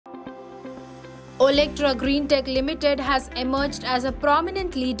Olectra Greentech Limited has emerged as a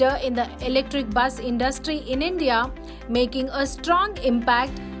prominent leader in the electric bus industry in India, making a strong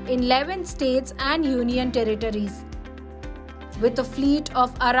impact in 11 states and union territories. With a fleet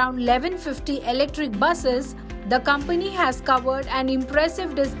of around 1150 electric buses, the company has covered an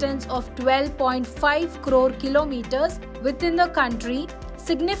impressive distance of 12.5 crore kilometers within the country,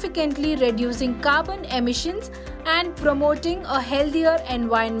 significantly reducing carbon emissions and promoting a healthier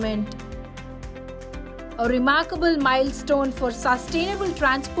environment. A remarkable milestone for sustainable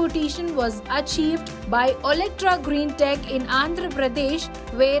transportation was achieved by Olectra Greentech in Andhra Pradesh,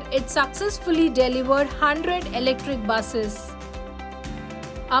 where it successfully delivered 100 electric buses.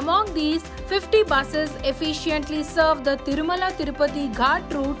 Among these, 50 buses efficiently serve the Tirumala-Tirupati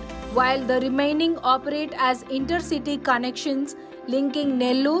Ghat route, while the remaining operate as intercity connections linking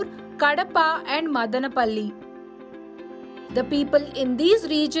Nellore, Kadapa and Madanapalle. The people in these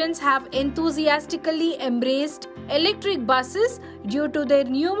regions have enthusiastically embraced electric buses due to their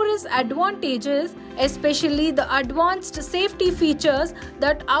numerous advantages, especially the advanced safety features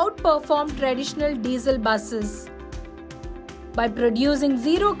that outperform traditional diesel buses. By producing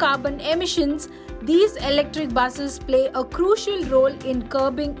zero carbon emissions, these electric buses play a crucial role in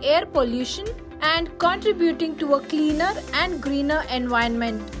curbing air pollution and contributing to a cleaner and greener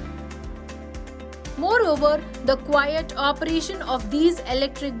environment. Moreover, the quiet operation of these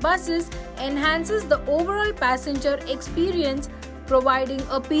electric buses enhances the overall passenger experience, providing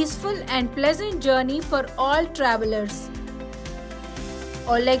a peaceful and pleasant journey for all travelers.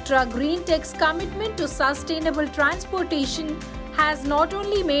 Olectra Greentech's commitment to sustainable transportation has not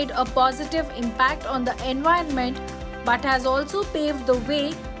only made a positive impact on the environment but has also paved the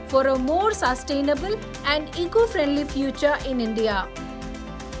way for a more sustainable and eco-friendly future in India.